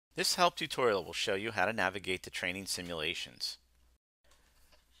This help tutorial will show you how to navigate the training simulations.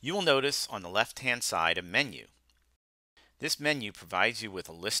 You will notice on the left-hand side a menu. This menu provides you with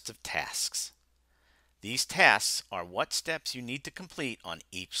a list of tasks. These tasks are what steps you need to complete on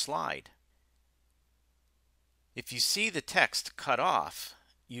each slide. If you see the text cut off,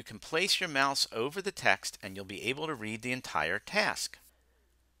 you can place your mouse over the text and you'll be able to read the entire task.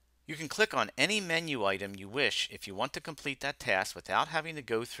 You can click on any menu item you wish if you want to complete that task without having to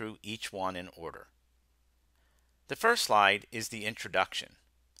go through each one in order. The first slide is the introduction.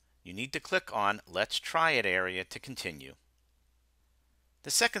 You need to click on Let's Try It area to continue.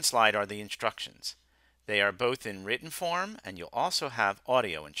 The second slide are the instructions. They are both in written form and you'll also have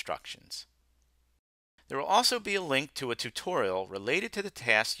audio instructions. There will also be a link to a tutorial related to the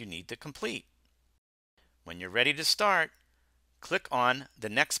task you need to complete. When you're ready to start, click on the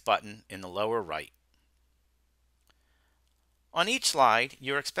Next button in the lower right. On each slide,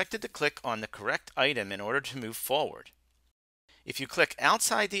 you're expected to click on the correct item in order to move forward. If you click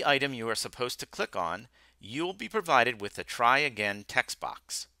outside the item you are supposed to click on, you will be provided with a Try Again text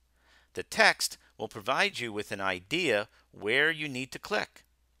box. The text will provide you with an idea where you need to click.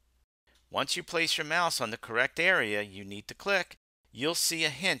 Once you place your mouse on the correct area you need to click, you'll see a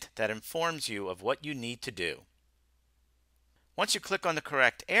hint that informs you of what you need to do. Once you click on the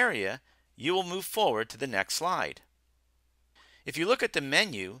correct area, you will move forward to the next slide. If you look at the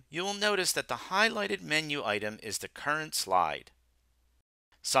menu, you will notice that the highlighted menu item is the current slide.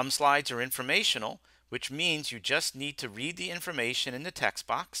 Some slides are informational, which means you just need to read the information in the text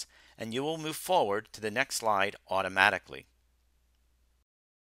box and you will move forward to the next slide automatically.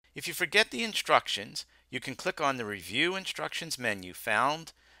 If you forget the instructions, you can click on the Review Instructions menu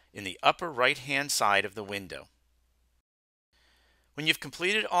found in the upper right-hand side of the window. When you've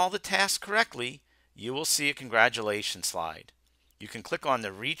completed all the tasks correctly, you will see a congratulations slide. You can click on the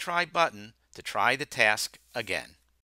Retry button to try the task again.